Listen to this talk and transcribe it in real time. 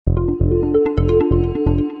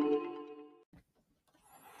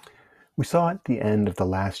We saw at the end of the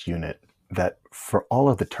last unit that for all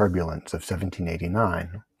of the turbulence of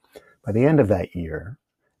 1789, by the end of that year,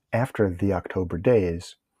 after the October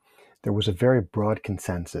days, there was a very broad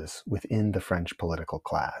consensus within the French political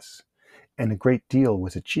class, and a great deal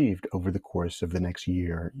was achieved over the course of the next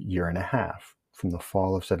year, year and a half, from the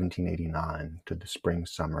fall of 1789 to the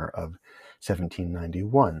spring-summer of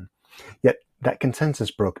 1791. Yet that consensus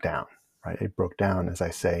broke down, right? It broke down, as I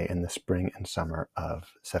say, in the spring and summer of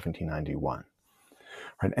 1791.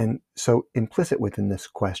 Right? And so implicit within this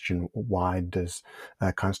question, why does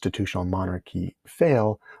constitutional monarchy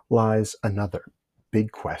fail, lies another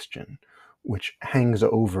big question, which hangs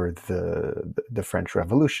over the French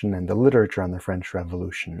Revolution and the literature on the French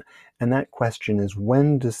Revolution. And that question is,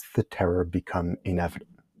 when does the terror become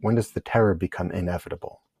inevitable? When does the terror become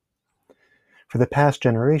inevitable? For the past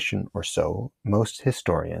generation or so, most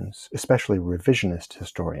historians, especially revisionist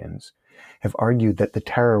historians, have argued that the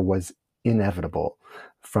terror was inevitable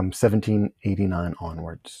from 1789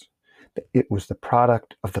 onwards. It was the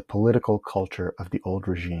product of the political culture of the old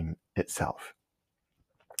regime itself.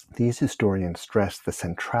 These historians stress the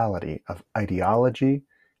centrality of ideology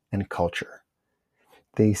and culture.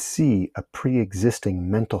 They see a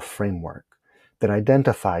pre-existing mental framework that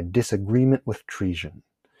identified disagreement with treason,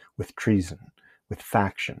 with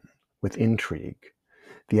faction, with intrigue.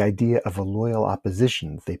 The idea of a loyal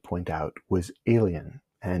opposition, they point out, was alien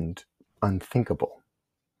and unthinkable.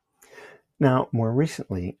 Now, more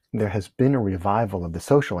recently, there has been a revival of the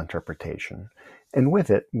social interpretation, and with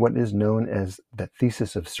it, what is known as the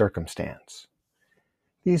thesis of circumstance.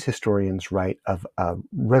 These historians write of a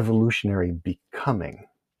revolutionary becoming,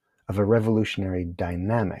 of a revolutionary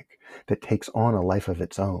dynamic that takes on a life of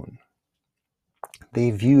its own. They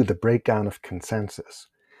view the breakdown of consensus,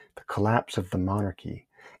 the collapse of the monarchy,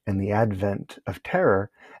 and the advent of terror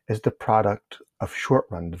as the product of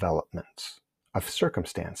short-run developments, of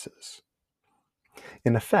circumstances.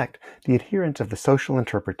 In effect, the adherents of the social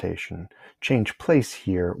interpretation change place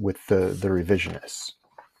here with the revisionists.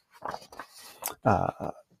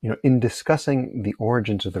 In discussing the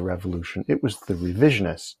origins of the revolution, it was the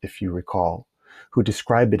revisionists, if you recall, who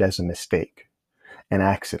described it as a mistake, an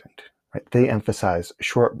accident. Right? They emphasize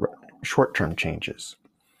short-term changes.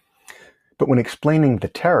 But when explaining the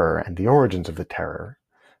terror and the origins of the terror,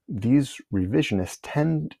 these revisionists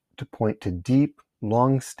tend to point to deep,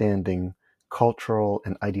 long-standing cultural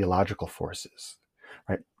and ideological forces.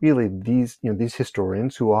 Right? Really, these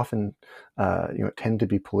historians, who often tend to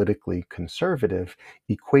be politically conservative,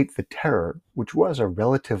 equate the terror, which was a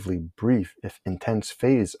relatively brief, if intense,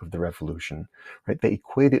 phase of the revolution. Right? They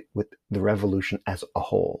equate it with the revolution as a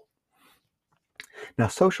whole. Now,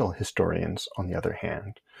 social historians, on the other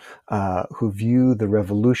hand, who view the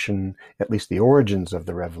revolution, at least the origins of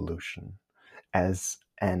the revolution, as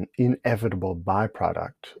an inevitable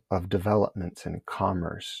byproduct of developments in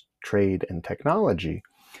commerce, trade, and technology,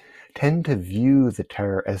 tend to view the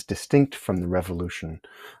terror as distinct from the revolution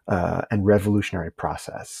and revolutionary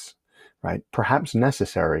process, right? Perhaps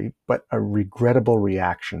necessary, but a regrettable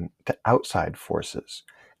reaction to outside forces,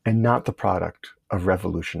 and not the product of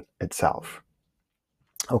revolution itself.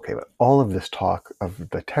 Okay, but all of this talk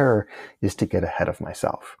of the terror is to get ahead of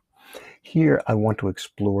myself. Here, I want to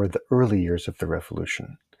explore the early years of the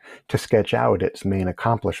revolution, to sketch out its main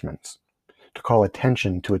accomplishments, to call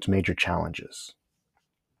attention to its major challenges.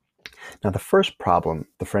 Now, the first problem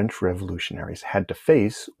the French revolutionaries had to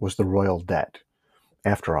face was the royal debt.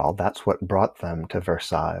 After all, that's what brought them to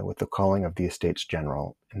Versailles with the calling of the Estates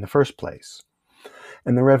General in the first place.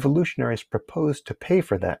 And the revolutionaries proposed to pay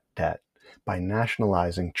for that debt by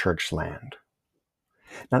nationalizing church land.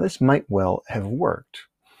 Now, this might well have worked,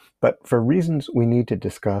 but for reasons we need to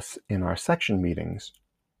discuss in our section meetings,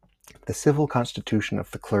 the civil constitution of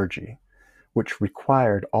the clergy, which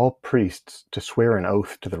required all priests to swear an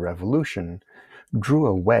oath to the revolution, drew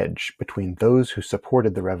a wedge between those who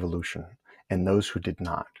supported the revolution and those who did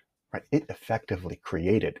not. Right? It effectively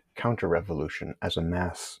created counter-revolution as a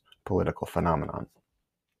mass political phenomenon.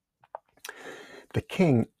 The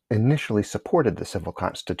king initially supported the civil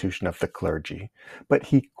constitution of the clergy, but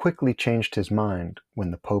he quickly changed his mind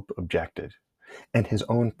when the Pope objected, and his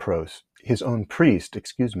own priest, and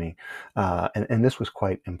this was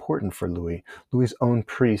quite important for Louis. Louis's own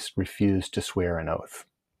priest refused to swear an oath.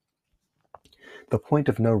 The point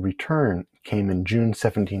of no return came in June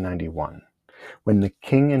 1791, when the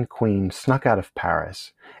king and queen snuck out of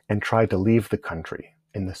Paris and tried to leave the country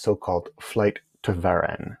in the so-called flight to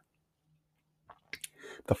Varennes.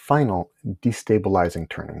 The final destabilizing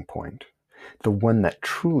turning point, the one that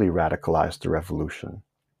truly radicalized the revolution,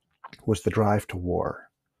 was the drive to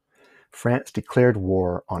war. France declared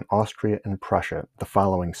war on Austria and Prussia the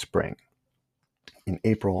following spring, in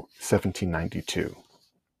April 1792.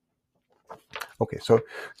 Okay, so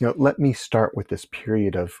let me start with this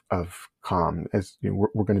period of calm. As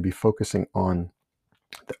we're going to be focusing on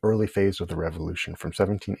the early phase of the revolution from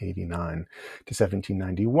 1789 to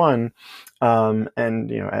 1791.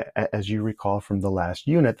 And as you recall from the last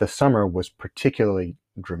unit, the summer was particularly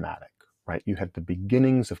dramatic. Right, you had the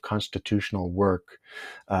beginnings of constitutional work,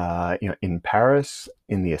 in Paris,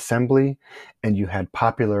 in the Assembly, and you had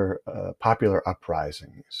popular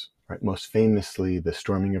uprisings. Right, most famously, the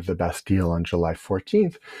storming of the Bastille on July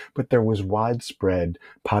 14th, but there was widespread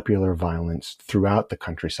popular violence throughout the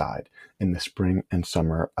countryside in the spring and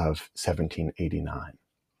summer of 1789.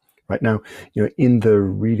 Right now, in the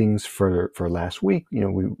readings for last week,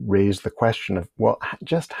 we raised the question of, well,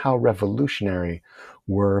 just how revolutionary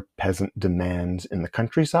were peasant demands in the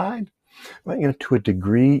countryside? Well, to a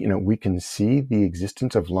degree, we can see the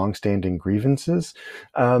existence of longstanding grievances,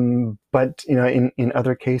 but in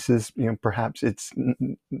other cases, perhaps it's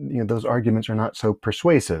those arguments are not so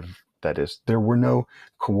persuasive. That is, there were no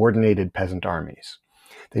coordinated peasant armies.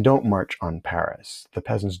 They don't march on Paris. The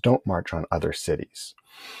peasants don't march on other cities.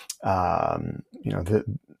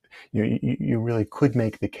 You really could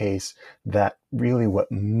make the case that really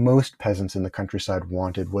what most peasants in the countryside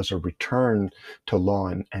wanted was a return to law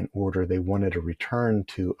and order. They wanted a return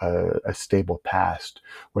to a stable past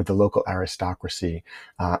where the local aristocracy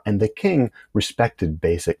and the king respected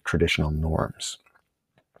basic traditional norms.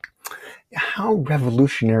 How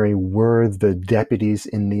revolutionary were the deputies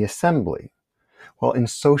in the assembly? Well, in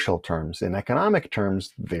social terms, in economic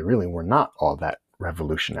terms, they really were not all that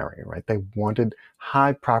revolutionary, right? They wanted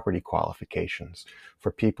high property qualifications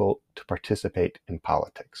for people to participate in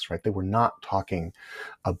politics, right? They were not talking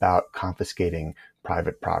about confiscating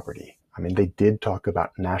private property. I mean, they did talk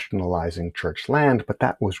about nationalizing church land, but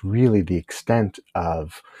that was really the extent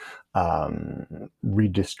of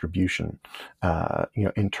redistribution,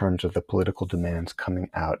 in terms of the political demands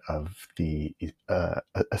coming out of the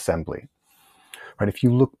assembly. Right, if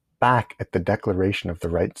you look back at the Declaration of the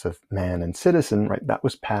Rights of Man and Citizen, right, that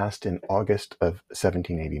was passed in August of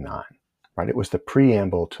 1789. Right, it was the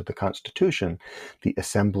preamble to the Constitution the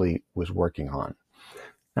Assembly was working on.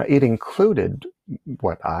 Now, it included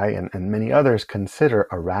what I and many others consider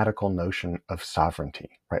a radical notion of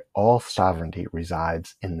sovereignty. Right, all sovereignty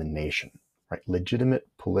resides in the nation. Right, legitimate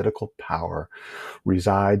political power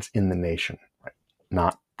resides in the nation, right,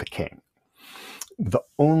 not the king. The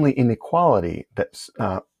only inequality that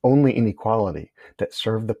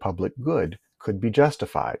served the public good could be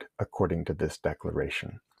justified according to this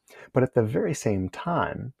declaration. But at the very same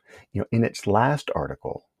time, in its last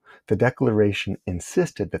article, the declaration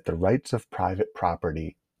insisted that the rights of private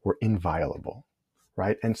property were inviolable,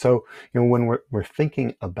 right? And so, when we're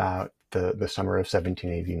thinking about the summer of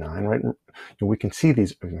 1789, right, we can see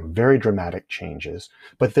these very dramatic changes,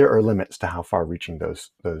 but there are limits to how far-reaching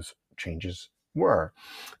those changes were.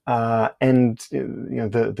 And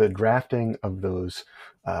the drafting of those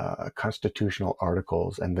constitutional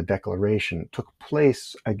articles and the declaration took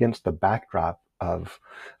place against the backdrop of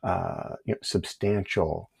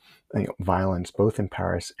substantial violence both in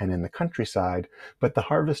Paris and in the countryside. But the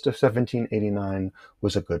harvest of 1789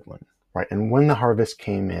 was a good one, right? And when the harvest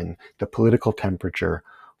came in, the political temperature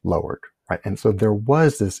lowered. Right. And so there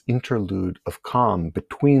was this interlude of calm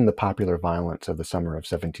between the popular violence of the summer of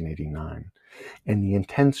 1789 and the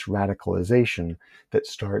intense radicalization that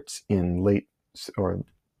starts in late, or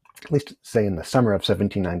at least say in the summer of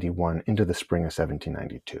 1791 into the spring of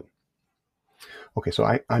 1792. Okay, so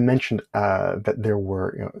I mentioned that there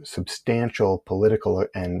were substantial political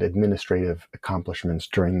and administrative accomplishments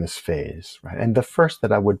during this phase, right? And the first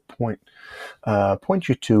that I would point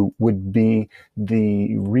you to would be the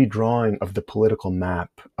redrawing of the political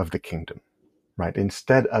map of the kingdom, right?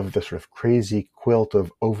 Instead of the sort of crazy quilt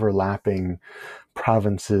of overlapping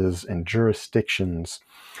provinces and jurisdictions,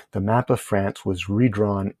 the map of France was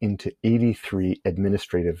redrawn into 83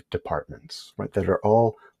 administrative departments, right, that are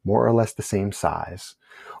all more or less the same size,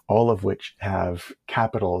 all of which have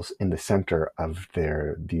capitals in the center of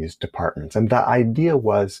these departments. And the idea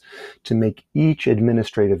was to make each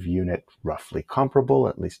administrative unit roughly comparable,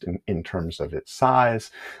 at least in terms of its size,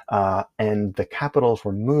 and the capitals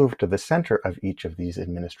were moved to the center of each of these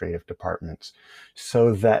administrative departments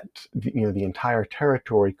so that the entire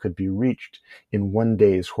territory could be reached in one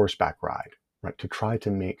day's horseback ride, right, to try to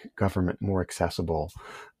make government more accessible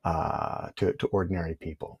to ordinary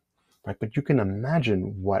people. right? But you can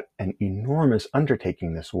imagine what an enormous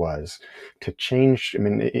undertaking this was to change. I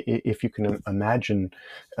mean, if you can imagine,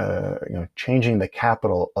 changing the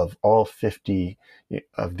capital of all 50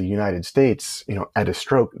 of the United States, at a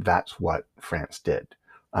stroke, that's what France did.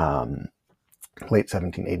 Late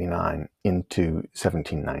 1789 into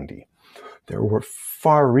 1790. There were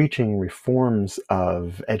far-reaching reforms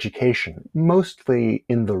of education, mostly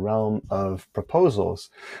in the realm of proposals.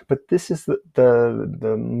 But this is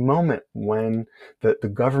the moment when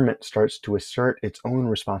the government starts to assert its own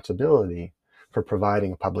responsibility for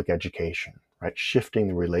providing a public education, right? Shifting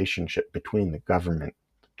the relationship between the government,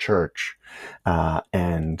 church,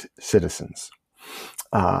 and citizens.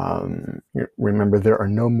 Remember, there are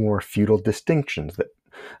no more feudal distinctions that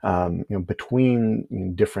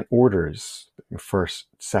between different orders. First,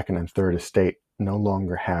 second, and third estate no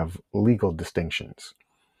longer have legal distinctions.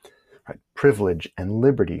 Right? Privilege and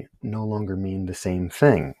liberty no longer mean the same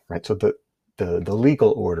thing. Right? So the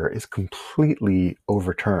legal order is completely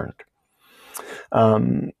overturned.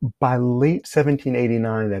 By late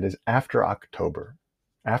 1789, that is after October,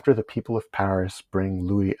 after the people of Paris bring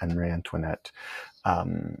Louis and Marie Antoinette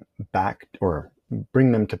back, or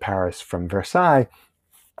bring them to Paris from Versailles,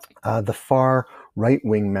 the far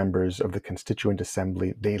right-wing members of the Constituent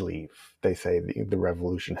Assembly, they leave. They say the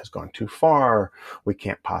revolution has gone too far. We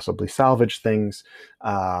can't possibly salvage things,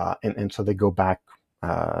 and so they go back.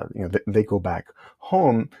 They go back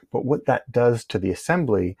home. But what that does to the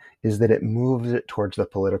assembly is that it moves it towards the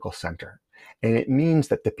political center. And it means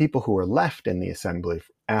that the people who are left in the assembly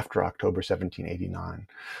after October 1789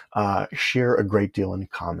 share a great deal in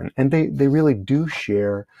common. And they really do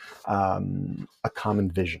share a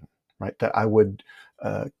common vision, right? That I would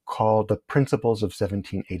call the principles of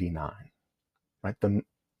 1789, right? The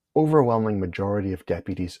overwhelming majority of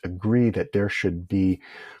deputies agree that there should be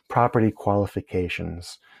property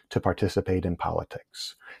qualifications to participate in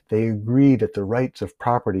politics. They agree that the rights of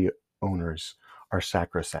property owners are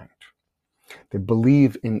sacrosanct. They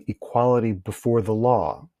believe in equality before the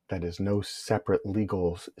law, that is, no separate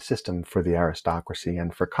legal system for the aristocracy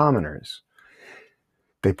and for commoners.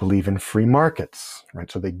 They believe in free markets,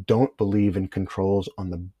 right? So they don't believe in controls on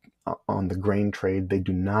the grain trade. They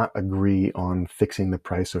do not agree on fixing the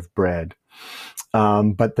price of bread.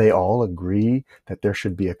 But they all agree that there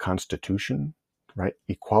should be a constitution, right?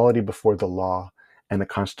 Equality before the law and a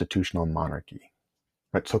constitutional monarchy.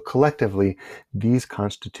 Right, so collectively, these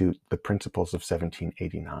constitute the principles of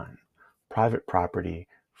 1789. Private property,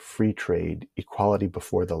 free trade, equality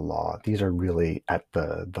before the law. These are really at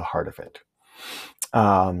the heart of it.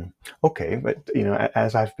 Okay, but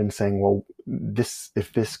as I've been saying, well,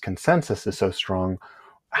 if this consensus is so strong,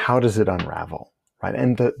 how does it unravel? Right,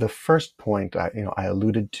 and the first point I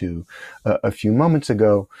alluded to a few moments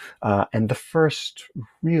ago, and the first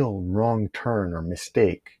real wrong turn or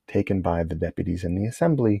mistake taken by the deputies in the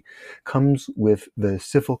assembly comes with the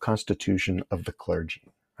civil constitution of the clergy,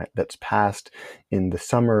 right? That's passed in the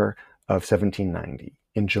summer of 1790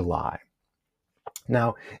 in July.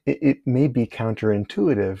 Now, it may be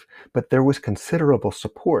counterintuitive, but there was considerable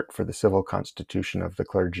support for the civil constitution of the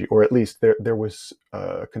clergy, or at least there was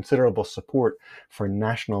considerable support for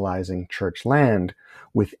nationalizing church land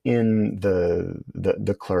within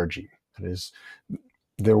the clergy. That is,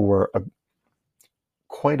 there were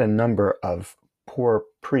quite a number of poor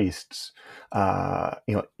priests,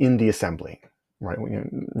 in the assembly. Right.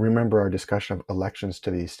 Remember our discussion of elections to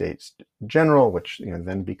the Estates General, which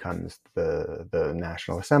then becomes the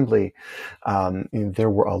National Assembly. There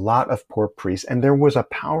were a lot of poor priests, and there was a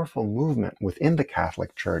powerful movement within the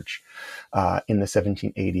Catholic Church in the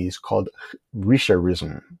 1780s called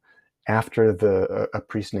Richerism, after a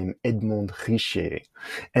priest named Edmond Richer.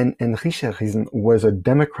 And Richerism was a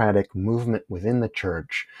democratic movement within the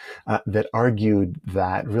church that argued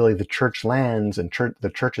that really the church lands and the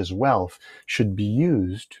church's wealth should be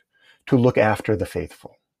used to look after the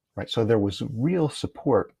faithful. Right? So there was real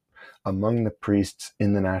support among the priests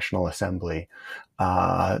in the National Assembly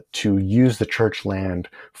to use the church land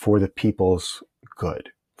for the people's good,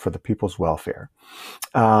 for the people's welfare.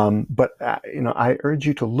 But I urge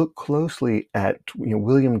you to look closely at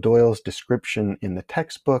William Doyle's description in the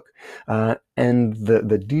textbook and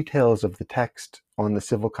the details of the text on the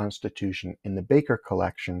civil constitution in the Baker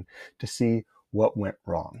collection to see what went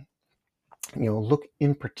wrong. Look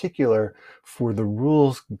in particular for the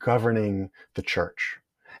rules governing the church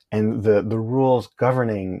and the rules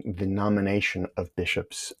governing the nomination of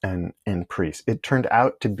bishops and priests. It turned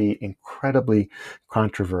out to be incredibly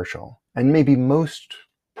controversial. And maybe most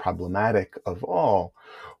problematic of all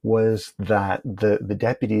was that the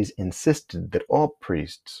deputies insisted that all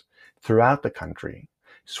priests throughout the country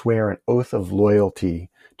swear an oath of loyalty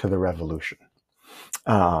to the revolution.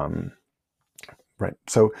 Right.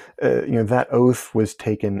 So, that oath was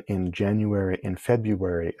taken in January and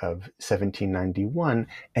February of 1791,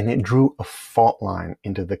 and it drew a fault line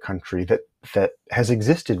into the country that has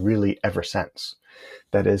existed really ever since.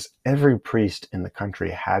 That is, every priest in the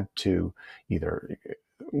country had to either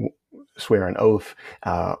swear an oath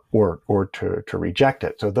or to reject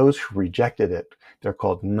it. So those who rejected it, they're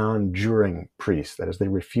called non-juring priests. That is, they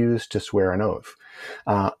refused to swear an oath.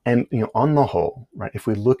 And on the whole, right, if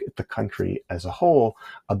we look at the country as a whole,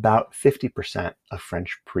 about 50% of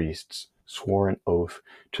French priests swore an oath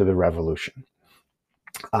to the revolution.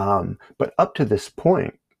 But up to this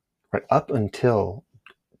point, right, up until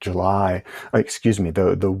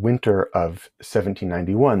the winter of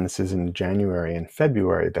 1791, this is in January and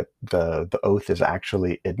February that the oath is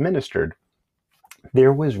actually administered,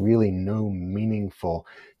 there was really no meaningful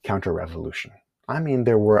counter-revolution. I mean,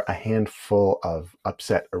 there were a handful of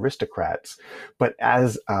upset aristocrats, but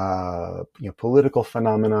as a political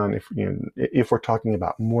phenomenon, if we're talking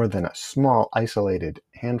about more than a small, isolated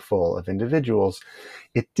handful of individuals,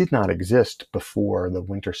 it did not exist before the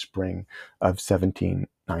winter-spring of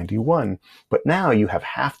 1791. But now you have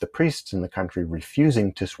half the priests in the country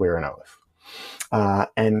refusing to swear an oath.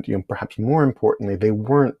 And perhaps more importantly, they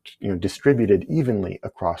weren't distributed evenly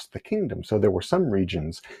across the kingdom. So there were some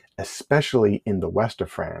regions, especially in the west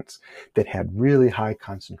of France, that had really high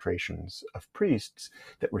concentrations of priests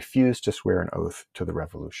that refused to swear an oath to the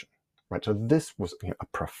revolution. Right. So this was a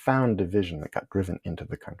profound division that got driven into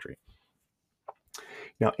the country.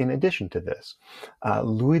 Now, in addition to this,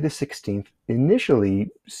 Louis XVI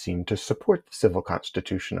initially seemed to support the civil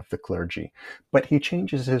constitution of the clergy, but he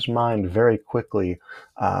changes his mind very quickly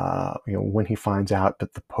when he finds out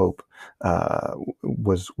that the Pope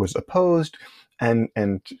was opposed, and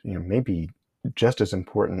maybe just as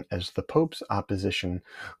important as the Pope's opposition,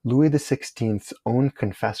 Louis XVI's own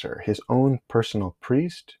confessor, his own personal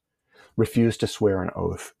priest, refused to swear an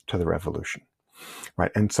oath to the revolution.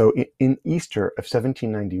 Right. And so in Easter of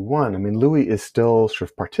 1791, I mean, Louis is still sort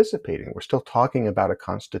of participating. We're still talking about a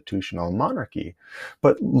constitutional monarchy,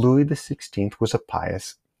 but Louis XVI was a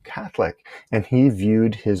pious Catholic, and he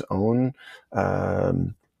viewed his own,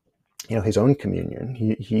 his own communion.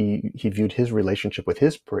 He viewed his relationship with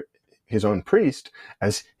his own priest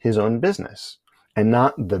as his own business, and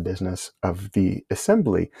not the business of the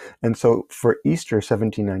assembly. And so for Easter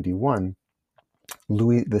 1791,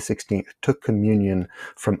 Louis XVI took communion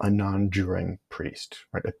from a non-juring priest,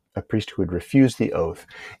 right? A priest who had refused the oath.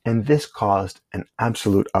 And this caused an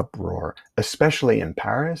absolute uproar, especially in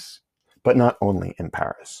Paris, but not only in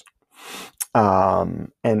Paris. This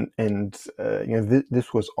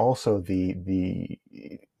was also the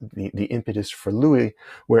impetus for Louis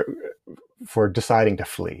for deciding to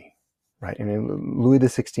flee. Right. I mean, Louis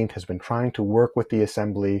XVI has been trying to work with the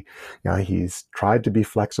assembly. He's tried to be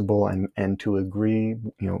flexible and to agree,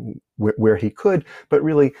 where he could, but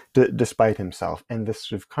really despite himself. And this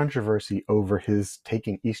sort of controversy over his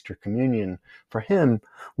taking Easter communion for him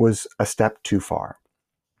was a step too far.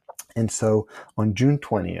 And so on June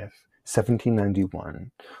 20th,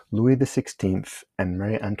 1791, Louis XVI and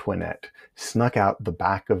Marie Antoinette snuck out the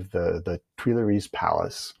back of the Tuileries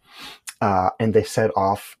Palace, and they set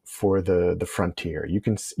off for the frontier. You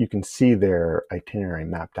can see their itinerary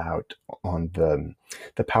mapped out on the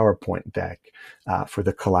PowerPoint deck for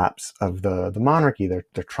the collapse of the monarchy.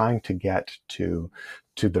 They're trying to get to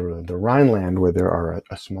the Rhineland, where there are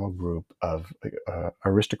a small group of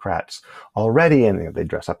aristocrats already, and they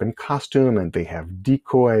dress up in costume and they have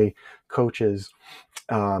decoy coaches,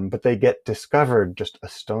 but they get discovered just a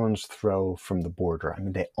stone's throw from the border. I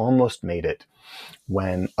mean, they almost made it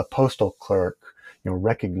when a postal clerk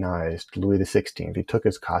recognized Louis XVI. He took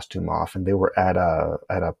his costume off, and they were at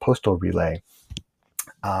a postal relay,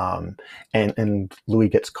 and Louis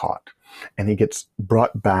gets caught, and he gets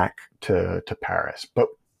brought back to Paris. But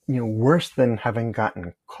worse than having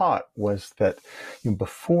gotten caught was that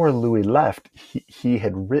before Louis left, he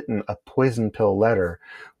had written a poison pill letter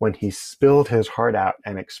when he spilled his heart out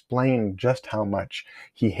and explained just how much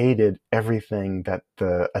he hated everything that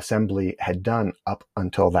the assembly had done up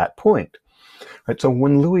until that point. Right? So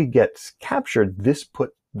when Louis gets captured, this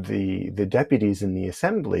put the deputies in the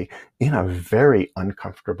assembly in a very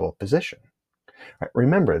uncomfortable position. Right?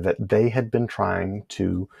 Remember that they had been trying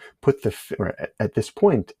to put at this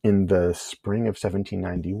point in the spring of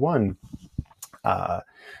 1791,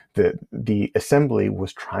 the assembly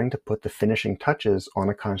was trying to put the finishing touches on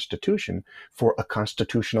a constitution for a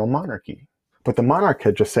constitutional monarchy. But the monarch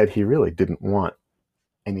had just said he really didn't want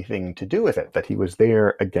anything to do with it, that he was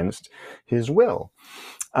there against his will.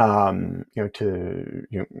 To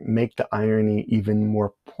make the irony even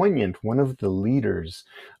more poignant, one of the leaders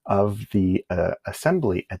of the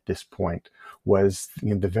assembly at this point was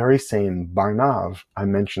the very same Barnave I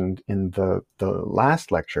mentioned in the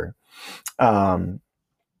last lecture.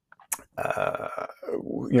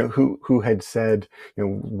 Who had said,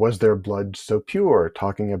 was their blood so pure,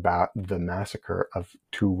 talking about the massacre of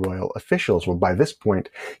two royal officials. Well, by this point,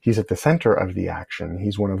 he's at the center of the action.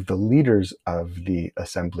 He's one of the leaders of the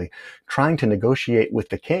assembly, trying to negotiate with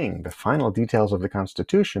the king the final details of the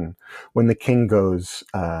constitution when the king goes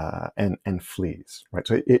and flees. Right,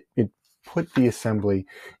 so it put the assembly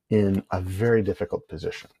in a very difficult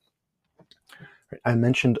position. I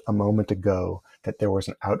mentioned a moment ago that there was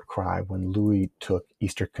an outcry when Louis took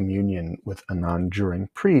Easter Communion with a non-juring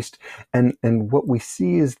priest, and what we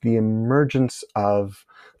see is the emergence of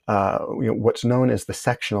what's known as the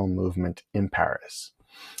sectional movement in Paris.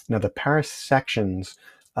 Now, the Paris sections,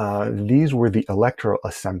 these were the electoral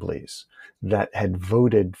assemblies that had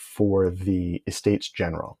voted for the Estates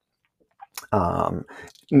General, and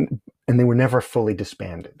they were never fully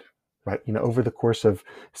disbanded. Right, over the course of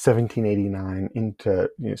 1789 into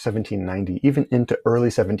 1790, even into early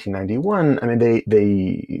 1791, I mean,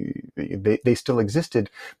 they still existed,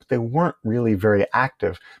 but they weren't really very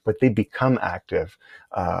active. But they become active,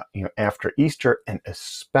 after Easter, and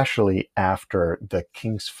especially after the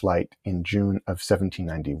King's Flight in June of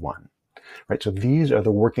 1791. Right, so these are the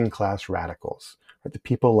working class radicals, right? The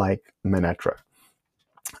people like Manetre,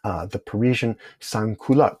 the Parisian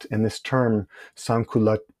sans-culottes, and this term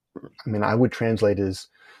sans-culottes, I mean, I would translate as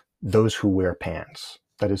those who wear pants.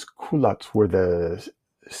 That is, culottes were the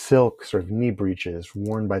silk sort of knee breeches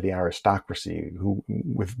worn by the aristocracy, who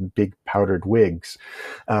with big powdered wigs.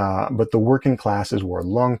 But the working classes wore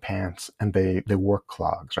long pants and they wore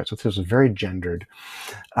clogs. Right, so this was very gendered.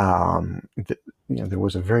 There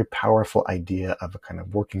was a very powerful idea of a kind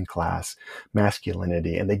of working class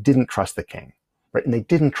masculinity, and they didn't trust the king. Right, and they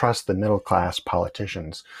didn't trust the middle class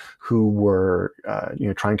politicians who were,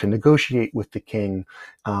 trying to negotiate with the king,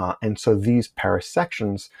 and so these Paris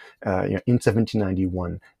sections, in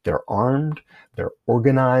 1791, they're armed, they're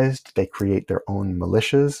organized, they create their own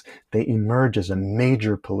militias, they emerge as a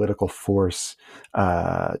major political force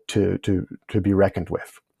to be reckoned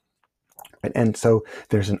with. And so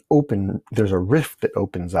there's a rift that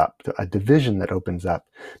opens up, a division that opens up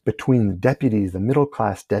between the deputies, the middle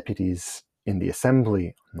class deputies in the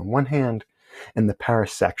assembly on the one hand, and the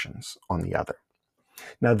Paris sections on the other.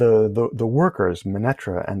 Now, the workers,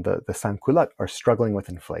 Manetre and the sans-culottes, are struggling with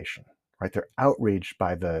inflation. Right, they're outraged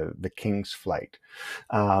by the King's Flight,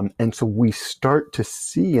 and so we start to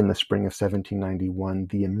see in the spring of 1791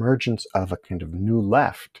 the emergence of a kind of new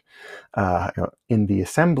left in the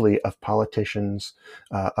assembly, of politicians,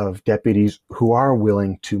 of deputies who are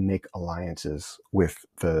willing to make alliances with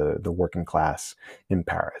the working class in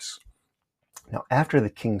Paris. Now, after the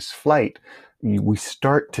King's Flight, we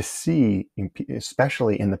start to see,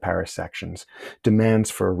 especially in the Paris sections,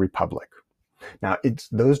 demands for a republic. Now,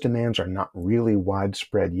 those demands are not really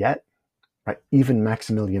widespread yet. Right? Even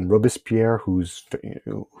Maximilien Robespierre, who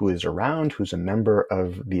is around, who's a member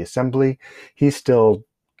of the assembly, he's still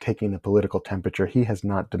taking the political temperature. He has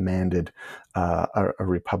not demanded a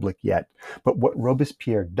republic yet. But what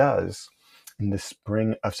Robespierre does in the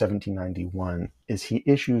spring of 1791 is he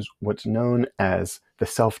issues what's known as the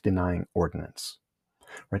Self-Denying Ordinance.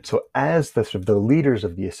 Right, so as the leaders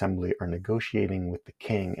of the assembly are negotiating with the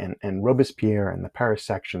king, and Robespierre and the Paris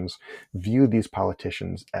sections view these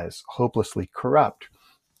politicians as hopelessly corrupt,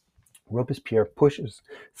 Robespierre pushes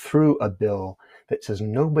through a bill that says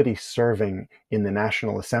nobody serving in the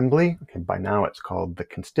National Assembly, by now it's called the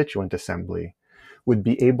Constituent Assembly, would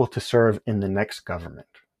be able to serve in the next government.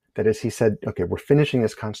 That is, he said, okay, we're finishing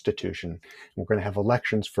this constitution, we're going to have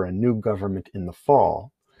elections for a new government in the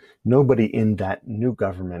fall. Nobody in that new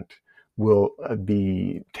government will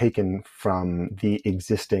be taken from the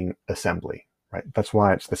existing assembly. Right? That's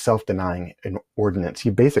why it's the Self-Denying Ordinance. He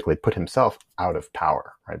basically put himself out of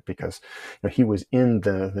power, right? Because he was in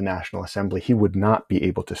the National Assembly. He would not be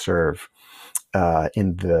able to serve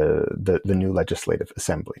in the new Legislative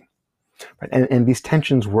Assembly. Right? And these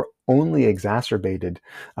tensions were only exacerbated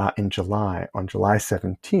on July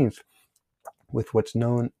 17th, with what's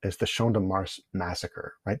known as the Champ de Mars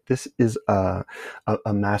massacre. Right? This is a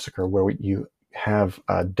massacre where you have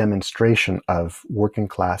a demonstration of working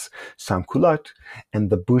class sans-culottes, and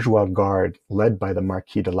the bourgeois guard led by the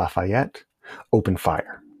Marquis de Lafayette open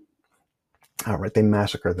fire. Right, they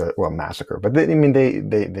massacre, but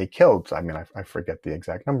they killed. I mean, I forget the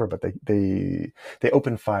exact number, but they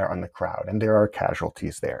opened fire on the crowd, and there are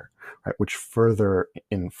casualties there, right, which further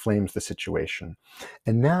inflames the situation.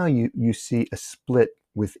 And now you see a split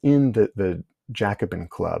within the Jacobin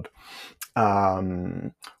Club,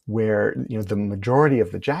 where the majority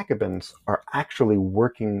of the Jacobins are actually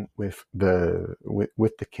working with the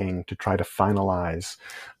king to try to finalize.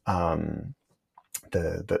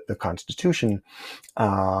 The Constitution,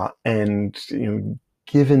 and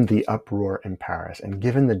given the uproar in Paris and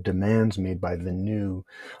given the demands made by the new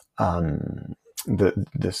um,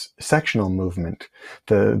 this sectional movement,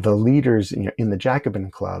 the leaders in the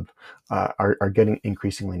Jacobin Club are getting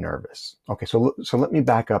increasingly nervous. Okay, so let me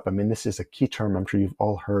back up. I mean, this is a key term. I'm sure you've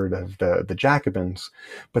all heard of the Jacobins,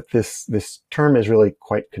 but this term is really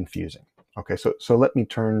quite confusing. Okay, so let me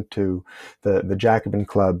turn to the Jacobin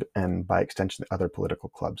Club and by extension the other political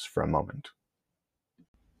clubs for a moment.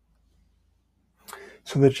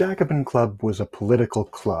 So the Jacobin Club was a political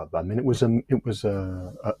club. I mean, it was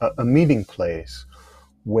a meeting place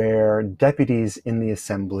where deputies in the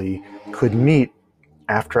assembly could meet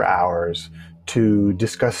after hours to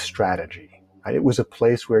discuss strategy. Right? It was a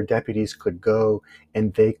place where deputies could go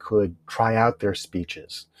and they could try out their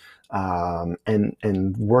speeches,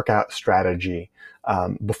 and work out strategy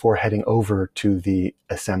before heading over to the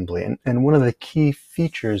assembly. And one of the key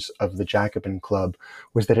features of the Jacobin Club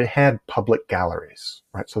was that it had public galleries.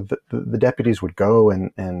 Right, so the deputies would go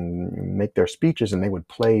and make their speeches, and they would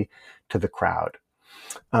play to the crowd.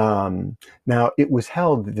 Now, it was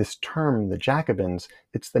held, this term, the Jacobins,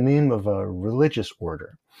 it's the name of a religious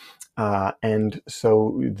order. And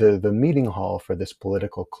so the meeting hall for this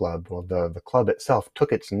political club, well, the club itself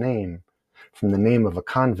took its name from the name of a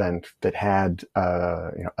convent that had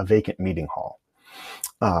a vacant meeting hall.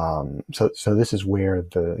 So this is where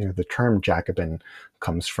the term Jacobin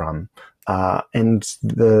comes from. And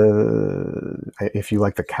if you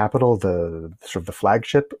like, the capital, the sort of the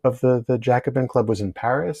flagship of the Jacobin Club was in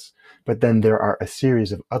Paris, but then there are a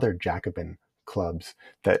series of other Jacobin clubs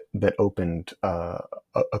that opened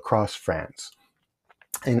across France.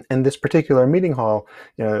 And this particular meeting hall,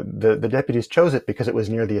 the deputies chose it because it was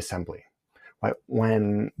near the assembly. Right?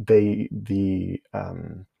 When the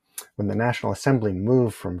National Assembly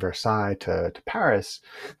moved from Versailles to Paris,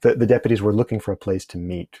 the deputies were looking for a place to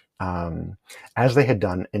meet, as they had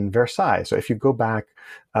done in Versailles. So if you go back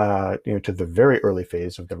to the very early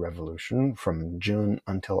phase of the revolution, from June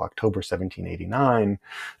until October 1789,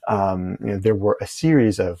 there were a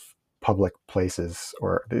series of public places,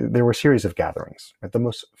 or there were a series of gatherings. The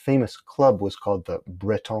most famous club was called the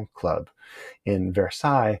Breton Club in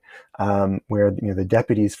Versailles, where the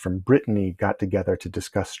deputies from Brittany got together to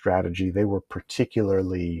discuss strategy. They were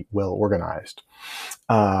particularly well organized,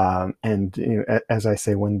 and as I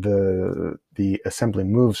say, when the assembly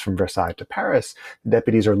moves from Versailles to Paris, the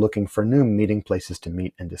deputies are looking for new meeting places to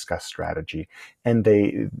meet and discuss strategy, and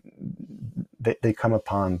they come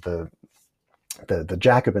upon the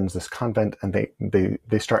Jacobins, this convent, and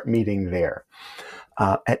they start meeting there.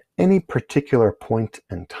 At any particular point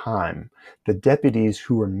in time, the deputies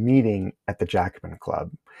who are meeting at the Jacobin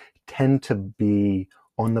Club tend to be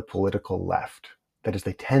on the political left. That is,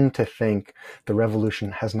 they tend to think the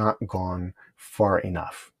revolution has not gone far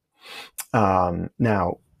enough.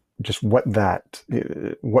 Now, just what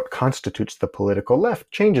constitutes the political left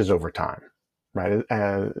changes over time, right?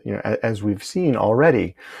 As we've seen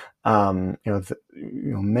already,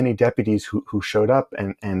 many deputies who showed up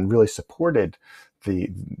and really supported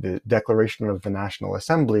the declaration of the National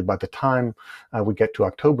Assembly, by the time we get to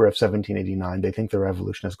October of 1789, they think the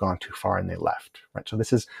revolution has gone too far and they left. Right, so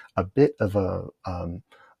this is a bit of a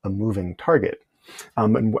moving target.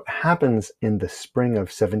 And what happens in the spring of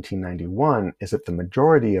 1791 is that the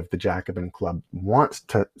majority of the Jacobin Club wants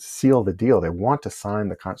to seal the deal. They want to sign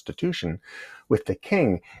the Constitution with the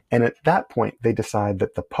king. And at that point, they decide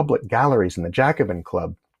that the public galleries in the Jacobin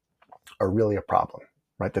Club are really a problem,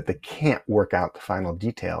 right? That they can't work out the final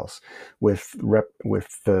details with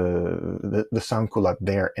the sans-culottes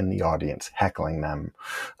there in the audience, heckling them,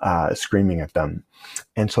 screaming at them.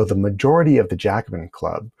 And so the majority of the Jacobin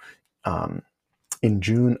Club, in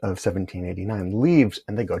June of 1789, leaves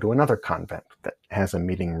and they go to another convent that has a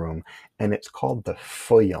meeting room, and it's called the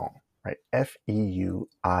Feuillant, right? Feuillant.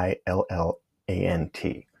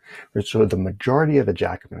 So the majority of the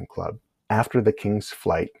Jacobin Club, after the king's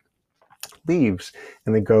flight, leaves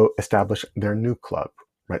and they go establish their new club,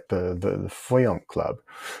 right? The Feuillant Club.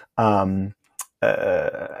 And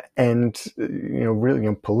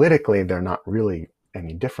really, politically, they're not really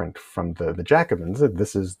any different from the Jacobins.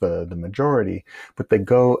 This is the majority, but they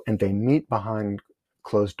go and they meet behind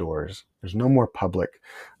closed doors. There's no more public,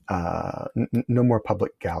 no more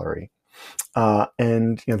public gallery,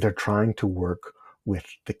 and they're trying to work with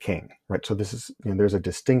the king, right? So this is, there's a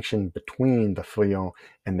distinction between the Feuillants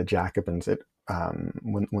and the Jacobins.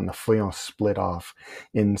 When the Feuillants split off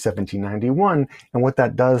in 1791, and what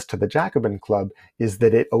that does to the Jacobin Club is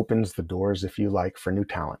that it opens the doors, if you like, for new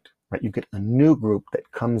talent, right? You get a new group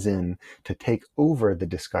that comes in to take over the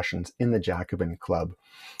discussions in the Jacobin Club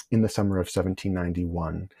in the summer of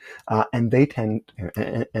 1791,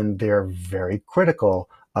 and they're very critical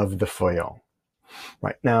of the Feuillants.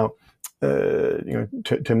 Right now,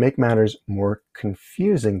 to make matters more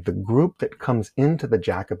confusing, the group that comes into the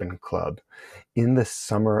Jacobin Club in the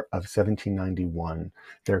summer of 1791,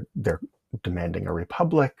 they're demanding a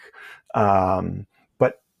republic,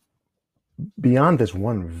 but beyond this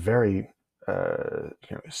one very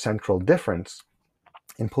central difference,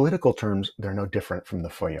 in political terms, they're no different from the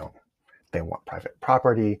Feuillants. They want private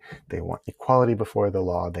property, they want equality before the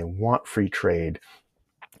law, they want free trade,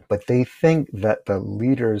 but they think that the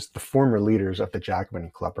former leaders of the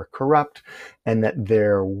Jacobin Club are corrupt and that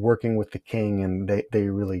they're working with the king, and they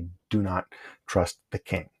really do not trust the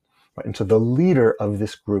king. Right? And so the leader of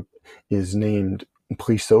this group is named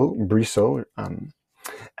Brissot,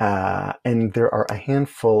 and there are a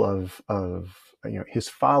handful of his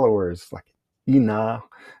followers, like Inat,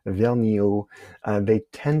 Vergniaud. They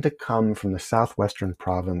tend to come from the southwestern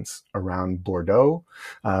province around Bordeaux,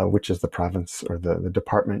 which is the province or the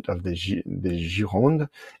department of the Gironde,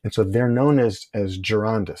 and so they're known as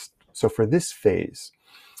Girondists. So for this phase,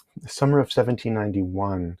 the summer of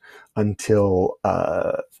 1791 until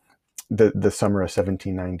the summer of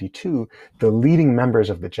 1792, the leading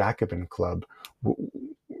members of the Jacobin Club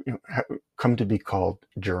come to be called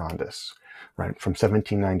Girondists. Right, from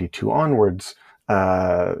 1792 onwards,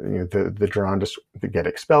 the Girondists get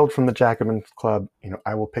expelled from the Jacobin Club.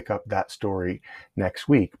 I will pick up that story next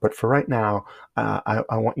week. But for right now,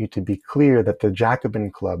 I want you to be clear that the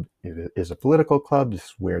Jacobin Club is a political club. This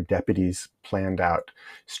is where deputies planned out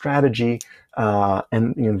strategy,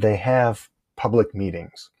 and they have public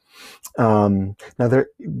meetings. Now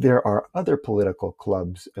there are other political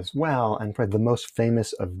clubs as well, and probably the most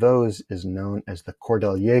famous of those is known as the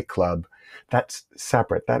Cordeliers Club. That's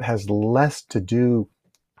separate. That has less to do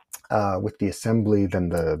with the assembly than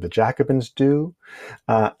the Jacobins do,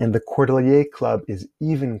 and the Cordeliers Club is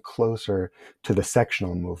even closer to the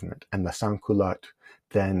sectional movement and the sans-culottes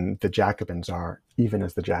than the Jacobins are, even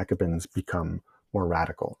as the Jacobins become more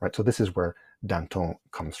radical. Right. So this is where Danton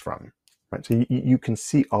comes from. Right, so you can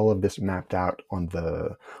see all of this mapped out on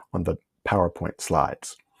the PowerPoint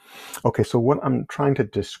slides. Okay, so what I'm trying to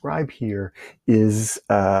describe here is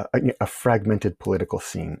a fragmented political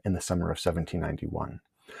scene in the summer of 1791,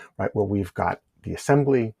 right, where we've got the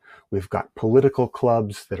assembly, we've got political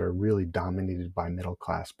clubs that are really dominated by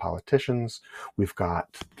middle-class politicians, we've got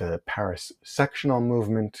the Paris sectional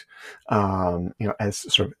movement, as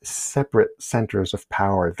sort of separate centers of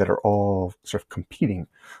power that are all sort of competing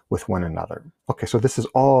with one another. Okay, so this is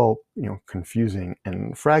all, confusing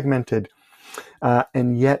and fragmented,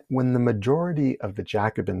 and yet when the majority of the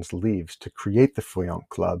Jacobins leaves to create the Feuillants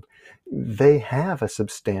Club, they have a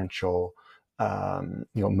substantial,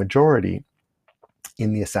 majority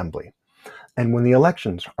in the assembly. And when the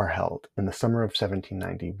elections are held in the summer of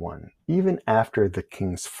 1791, even after the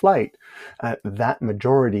king's flight, that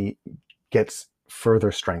majority gets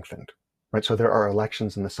further strengthened. Right, so there are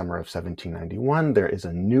elections in the summer of 1791. There is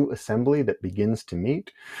a new assembly that begins to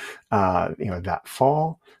meet, that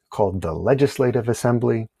fall, called the Legislative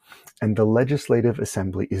Assembly, and the Legislative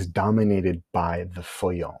Assembly is dominated by the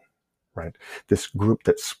Feuillants. Right, this group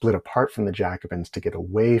that split apart from the Jacobins to get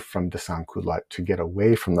away from the sans-culottes, to get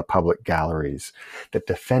away from the public galleries, that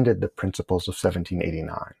defended the principles of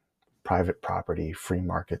 1789. Private property, free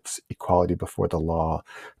markets, equality before the law,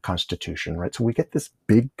 constitution, right? So we get this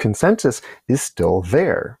big consensus is still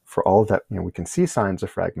there for all that, we can see signs of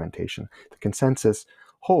fragmentation. The consensus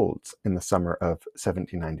holds in the summer of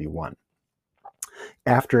 1791.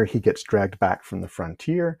 After he gets dragged back from the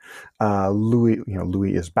frontier,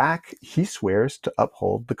 Louis is back. He swears to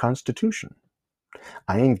uphold the Constitution.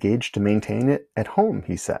 I engage to maintain it at home,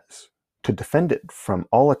 he says, to defend it from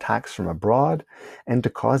all attacks from abroad, and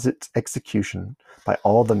to cause its execution by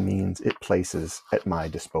all the means it places at my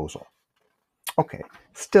disposal. Okay,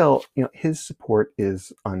 still, his support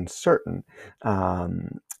is uncertain,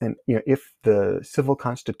 and if the civil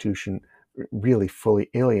constitution really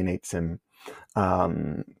fully alienates him,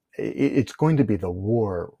 it's going to be the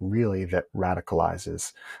war really that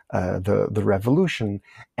radicalizes the revolution,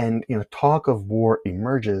 and talk of war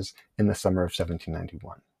emerges in the summer of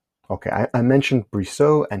 1791. Okay, I mentioned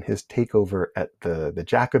Brissot and his takeover at the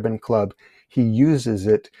Jacobin Club. He uses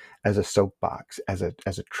it as a soapbox, as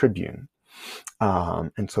a tribune.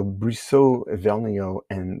 And so Brissot, Vergniaud,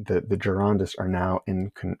 and the Girondists are now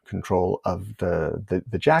in control of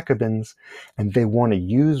the Jacobins, and they want to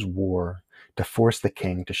use war to force the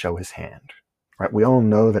king to show his hand. Right? We all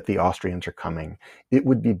know that the Austrians are coming. It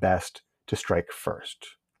would be best to strike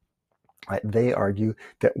first. Right? They argue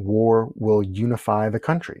that war will unify the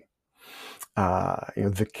country.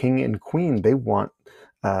 The king and queen, they want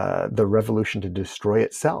the revolution to destroy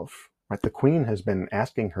itself. Right? The queen has been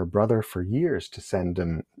asking her brother for years to send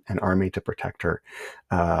an army to protect her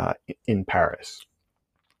in Paris.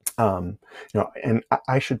 And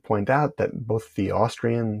I should point out that both the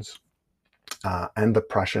Austrians and the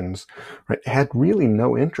Prussians, right, had really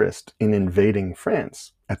no interest in invading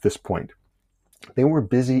France at this point. They were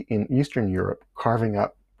busy in Eastern Europe carving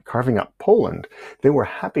up Poland. They were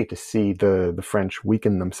happy to see the French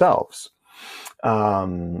weaken themselves.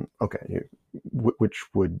 Which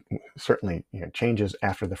would certainly changes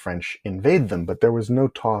after the French invade them, but there was no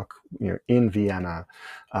talk in Vienna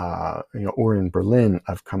or in Berlin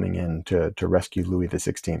of coming in to rescue Louis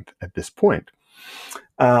XVI at this point.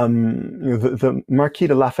 The Marquis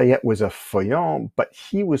de Lafayette was a feuillant, but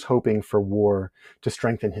he was hoping for war to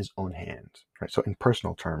strengthen his own hand. Right? So in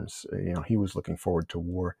personal terms, he was looking forward to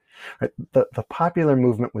war. Right? The popular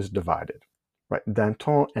movement was divided. Right?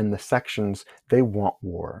 Danton and the sections, they want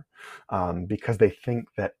war because they think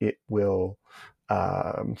that it will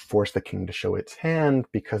force the king to show its hand,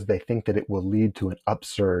 because they think that it will lead to an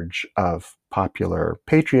upsurge of popular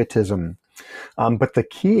patriotism. But the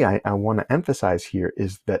key I want to emphasize here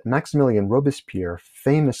is that Maximilien Robespierre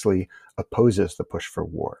famously opposes the push for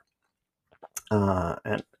war.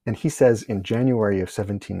 And he says in January of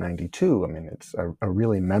 1792, I mean, it's a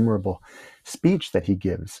really memorable speech that he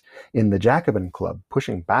gives in the Jacobin Club,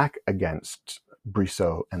 pushing back against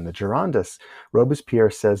Brissot and the Girondists. Robespierre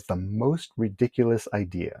says the most ridiculous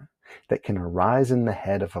idea that can arise in the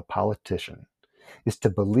head of a politician is to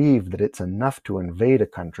believe that it's enough to invade a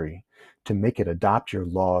country to make it adopt your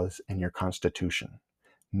laws and your constitution.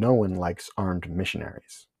 No one likes armed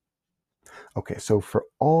missionaries. Okay, so for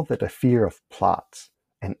all that a fear of plots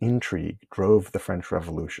and intrigue drove the French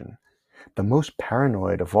Revolution, the most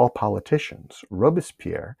paranoid of all politicians,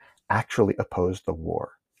 Robespierre, actually opposed the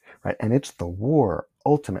war. Right? And it's the war,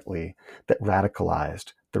 ultimately, that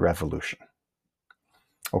radicalized the revolution.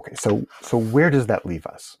 Okay, so where does that leave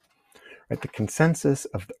us? Right, the consensus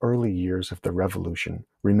of the early years of the revolution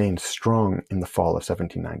remained strong in the fall of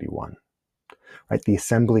 1791. Right, the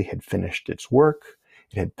Assembly had finished its work.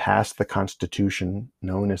 It had passed the Constitution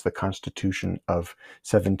known as the Constitution of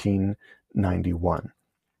 1791.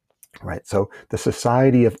 Right, so the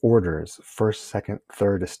Society of Orders, First, Second,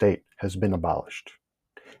 Third Estate, has been abolished.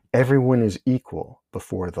 Everyone is equal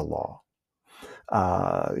before the law.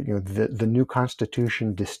 The new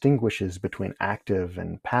Constitution distinguishes between active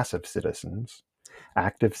and passive citizens.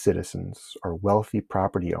 Active citizens are wealthy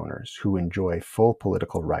property owners who enjoy full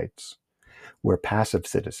political rights, where passive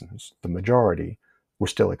citizens, the majority, were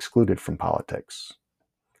still excluded from politics.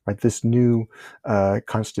 Right? This new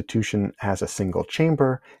Constitution has a single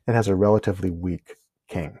chamber. It has a relatively weak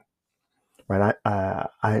king. Right?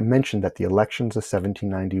 I mentioned that the elections of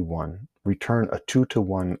 1791 return a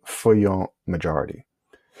 2-to-1 feuillant majority.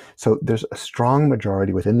 So there's a strong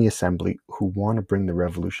majority within the Assembly who want to bring the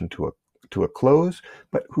revolution to a close,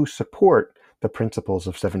 but who support the principles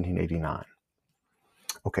of 1789.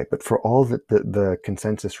 Okay, but for all that the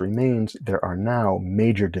consensus remains, there are now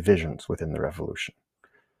major divisions within the revolution.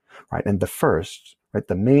 Right? And the first, right,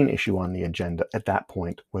 the main issue on the agenda at that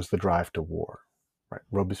point was the drive to war. Right?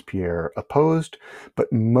 Robespierre opposed,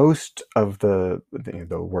 but most of the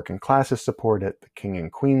working classes support it, the king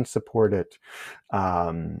and queen support it,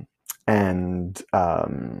 and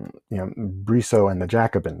Brissot and the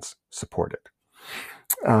Jacobins support it.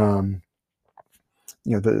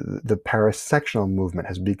 The Paris sectional movement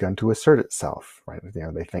has begun to assert itself. Right?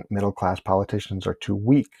 They think middle-class politicians are too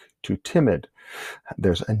weak, too timid.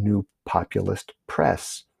 There's a new populist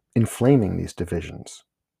press inflaming these divisions.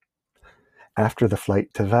 After the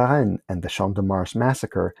flight to Varennes and the Champ de Mars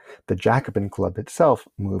massacre, the Jacobin Club itself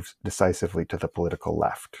moves decisively to the political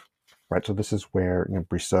left. Right, so this is where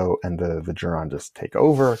Brissot and the Girondists take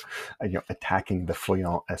over, attacking the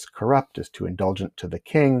feuillant as corrupt, as too indulgent to the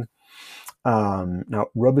king. Now,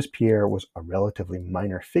 Robespierre was a relatively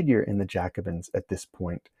minor figure in the Jacobins at this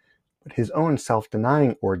point, but his own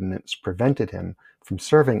self-denying ordinance prevented him from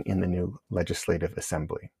serving in the new legislative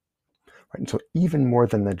assembly. Right? And so even more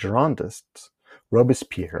than the Girondists,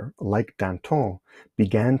 Robespierre, like Danton,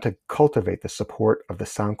 began to cultivate the support of the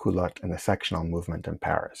sans-culotte and the sectional movement in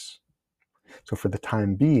Paris. So for the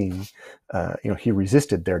time being, he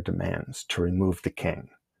resisted their demands to remove the king.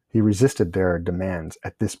 He resisted their demands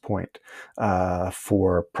at this point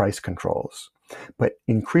for price controls. But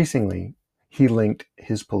increasingly, he linked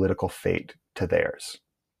his political fate to theirs.